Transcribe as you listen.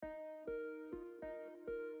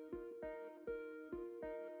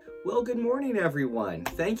Well, good morning, everyone.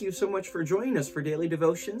 Thank you so much for joining us for Daily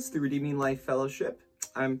Devotions through Redeeming Life Fellowship.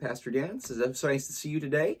 I'm Pastor Dan. It's so nice to see you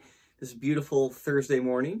today, this beautiful Thursday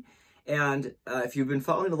morning. And if you've been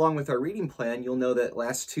following along with our reading plan, you'll know that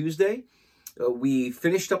last Tuesday, we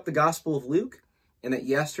finished up the Gospel of Luke, and that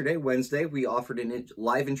yesterday, Wednesday, we offered a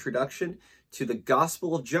live introduction to the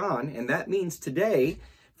Gospel of John. And that means today,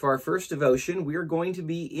 for our first devotion, we are going to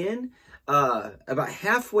be in about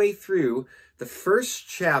halfway through the first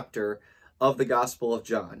chapter of the Gospel of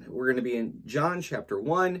John. We're going to be in John chapter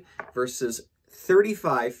 1, verses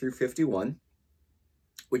 35 through 51,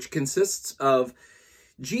 which consists of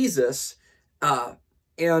Jesus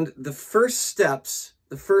and the first steps,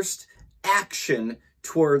 the first action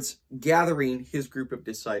towards gathering his group of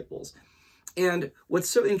disciples. And what's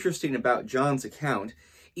so interesting about John's account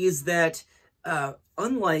is that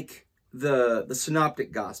unlike the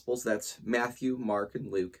synoptic gospels, that's Matthew, Mark,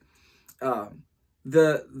 and Luke,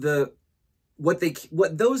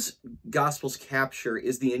 what those gospels capture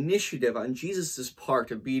is the initiative on Jesus's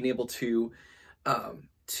part of being able to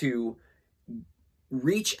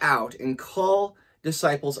reach out and call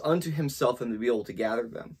disciples unto himself and to be able to gather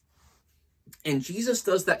them. And Jesus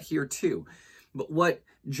does that here too. But what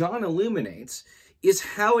John illuminates is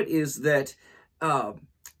how it is that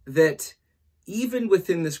that even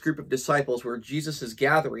within this group of disciples where Jesus is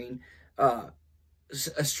gathering a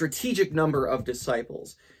strategic number of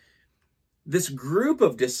disciples, this group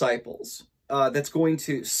of disciples that's going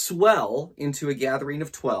to swell into a gathering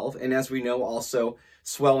of 12, and as we know, also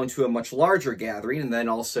swell into a much larger gathering, and then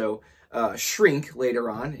also shrink later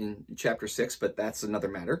on in chapter 6, but that's another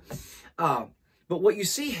matter. But what you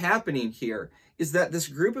see happening here is that this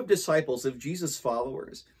group of disciples, of Jesus'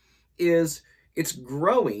 followers, it's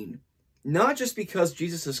growing, not just because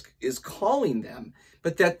Jesus is calling them,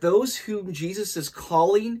 but that those whom Jesus is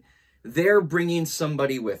calling, they're bringing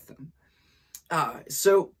somebody with them. And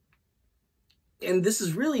this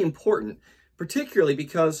is really important, particularly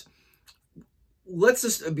because, let's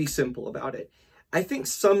just be simple about it. I think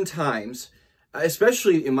sometimes,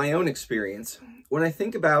 especially in my own experience, when I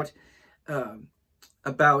think about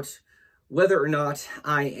whether or not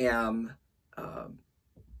I am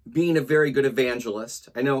being a very good evangelist.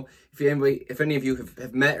 I know if any of you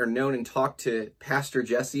have met or known and talked to Pastor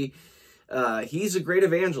Jesse, he's a great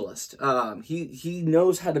evangelist. He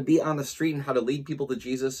knows how to be on the street and how to lead people to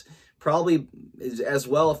Jesus, probably as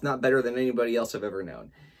well, if not better, than anybody else I've ever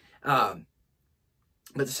known.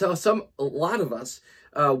 But a lot of us,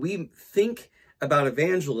 we think about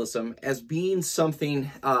evangelism as being something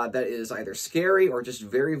that is either scary or just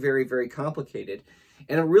very, very, very complicated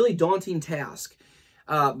and a really daunting task.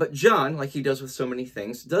 But John, like he does with so many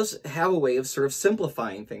things, does have a way of sort of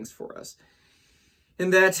simplifying things for us.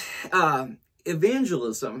 And that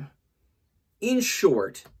evangelism, in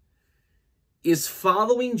short, is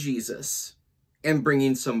following Jesus and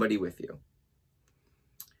bringing somebody with you.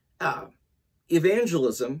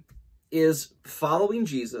 Evangelism is following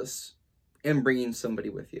Jesus and bringing somebody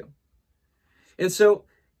with you. And so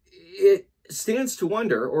it stands to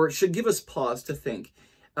wonder, or it should give us pause to think,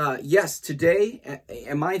 yes, today,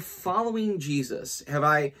 am I following Jesus? Have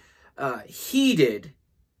I heeded,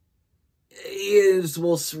 as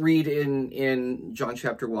we'll read in John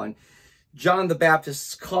chapter 1, John the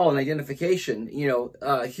Baptist's call and identification?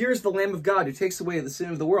 Here's the Lamb of God who takes away the sin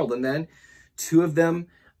of the world. And then two of them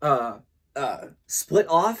split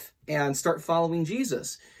off and start following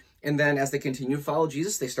Jesus. And then as they continue to follow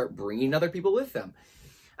Jesus, they start bringing other people with them.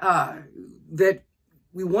 That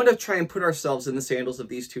we want to try and put ourselves in the sandals of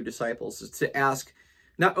these two disciples, is to ask,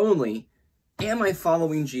 not only, am I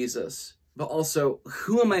following Jesus, but also,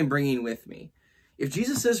 who am I bringing with me? If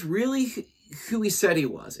Jesus is really who he said he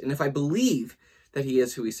was, and if I believe that he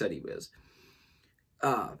is who he said he is,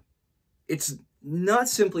 it's not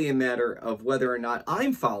simply a matter of whether or not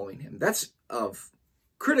I'm following him. That's of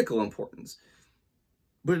critical importance.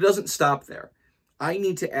 But it doesn't stop there. I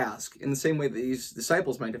need to ask, in the same way that these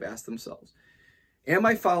disciples might have asked themselves, am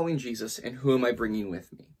I following Jesus, and who am I bringing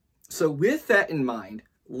with me? So with that in mind,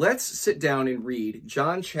 let's sit down and read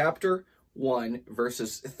John chapter 1,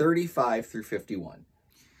 verses 35 through 51.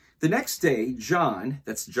 The next day, John,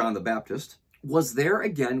 that's John the Baptist, was there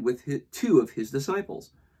again with two of his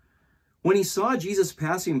disciples. When he saw Jesus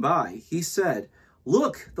passing by, he said,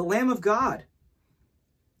 "Look, the Lamb of God."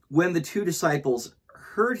 When the two disciples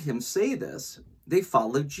heard him say this, they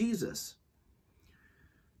followed Jesus.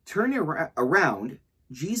 Turning around,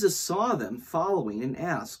 Jesus saw them following and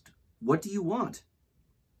asked, "What do you want?"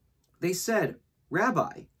 They said,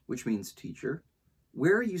 "Rabbi," which means teacher,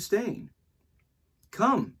 "where are you staying?"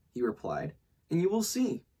 "Come," he replied, "and you will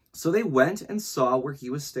see." So they went and saw where he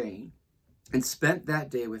was staying, and spent that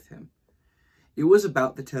day with him. It was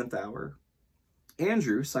about the 10th hour.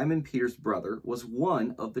 Andrew, Simon Peter's brother, was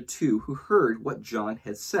one of the two who heard what John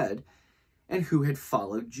had said and who had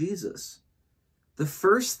followed Jesus. The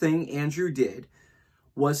first thing Andrew did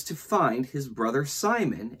was to find his brother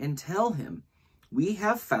Simon and tell him, "We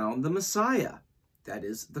have found the Messiah," that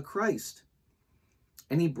is, the Christ.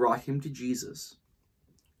 And he brought him to Jesus.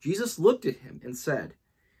 Jesus looked at him and said,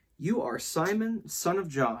 "You are Simon, son of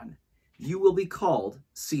John. You will be called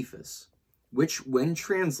Cephas," which, when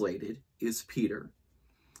translated, is Peter.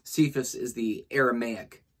 Cephas is the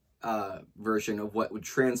Aramaic version of what would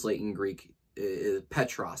translate in Greek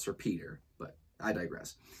Petros or Peter, but I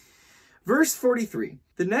digress. Verse 43,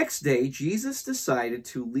 the next day Jesus decided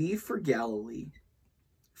to leave for Galilee.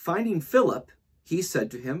 Finding Philip, he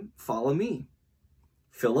said to him, "Follow me."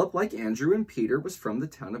 Philip, like Andrew and Peter, was from the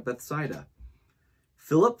town of Bethsaida.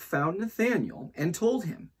 Philip found Nathanael and told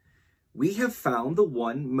him, "We have found the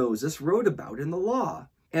one Moses wrote about in the law,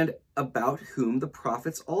 and about whom the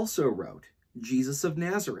prophets also wrote, Jesus of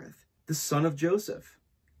Nazareth, the son of Joseph."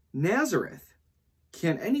 "Nazareth?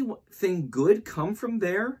 Can anything good come from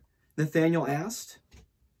there?" Nathanael asked.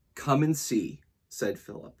 "Come and see," said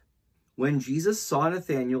Philip. When Jesus saw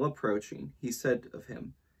Nathanael approaching, he said of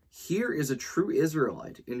him, "Here is a true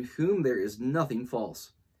Israelite in whom there is nothing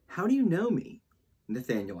false." "How do you know me?"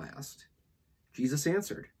 Nathanael asked. Jesus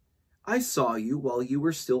answered, "I saw you while you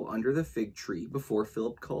were still under the fig tree before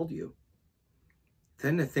Philip called you."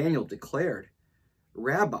 Then Nathanael declared,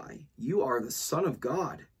 "Rabbi, you are the Son of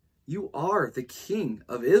God. You are the King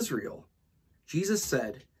of Israel." Jesus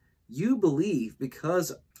said, "You believe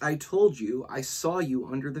because I told you I saw you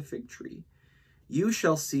under the fig tree. You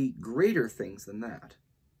shall see greater things than that."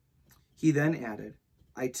 He then added,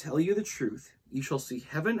 "I tell you the truth, you shall see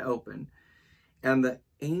heaven open and the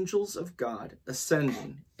angels of God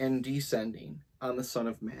ascending and descending on the Son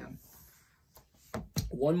of Man."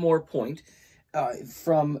 One more point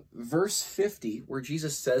from verse 50, where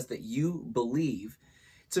Jesus says that you believe.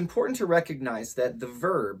 It's important to recognize that the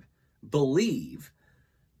verb believe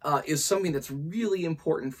is something that's really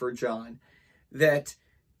important for John, that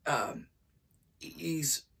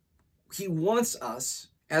he wants us,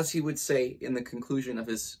 as he would say in the conclusion of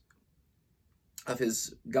his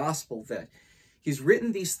gospel, that he's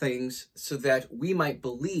written these things so that we might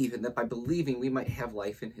believe, and that by believing we might have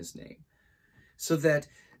life in his name. So that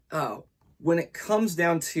when it comes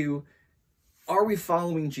down to, are we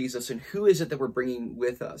following Jesus and who is it that we're bringing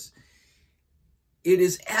with us, it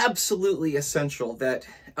is absolutely essential that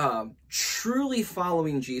truly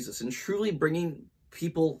following Jesus and truly bringing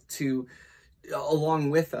people along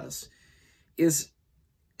with us is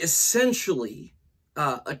essentially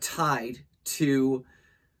tied to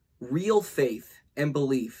real faith and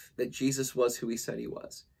belief that Jesus was who he said he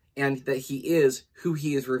was, and that he is who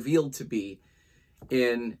he is revealed to be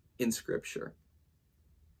in Scripture.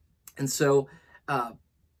 And so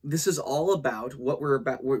this is all about what we're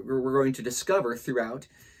going to discover throughout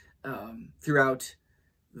the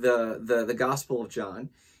Gospel of John,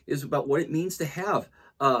 is about what it means to have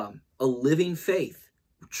a living faith,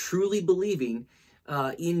 truly believing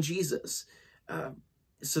in Jesus,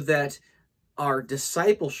 so that our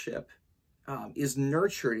discipleship is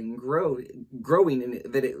nurtured and growing,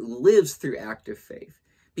 and that it lives through active faith,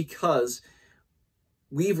 because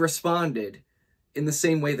we've responded in the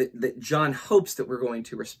same way that John hopes that we're going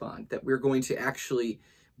to respond, that we're going to actually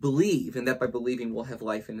believe, and that by believing we'll have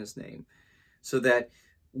life in his name. So that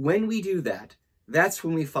when we do that, that's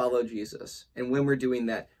when we follow Jesus. And when we're doing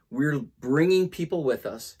that, we're bringing people with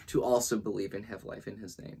us to also believe and have life in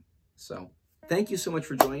his name. So thank you so much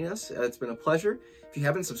for joining us. It's been a pleasure. If you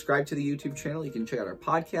haven't subscribed to the YouTube channel, you can check out our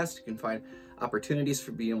podcast. You can find opportunities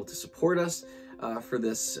for being able to support us for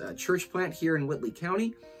this church plant here in Whitley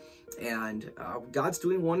County. And God's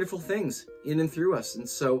doing wonderful things in and through us. And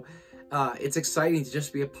so it's exciting to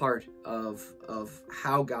just be a part of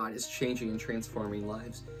how God is changing and transforming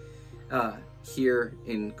lives here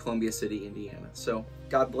in Columbia City, Indiana. So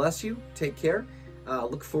God bless you. Take care.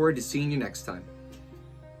 Look forward to seeing you next time.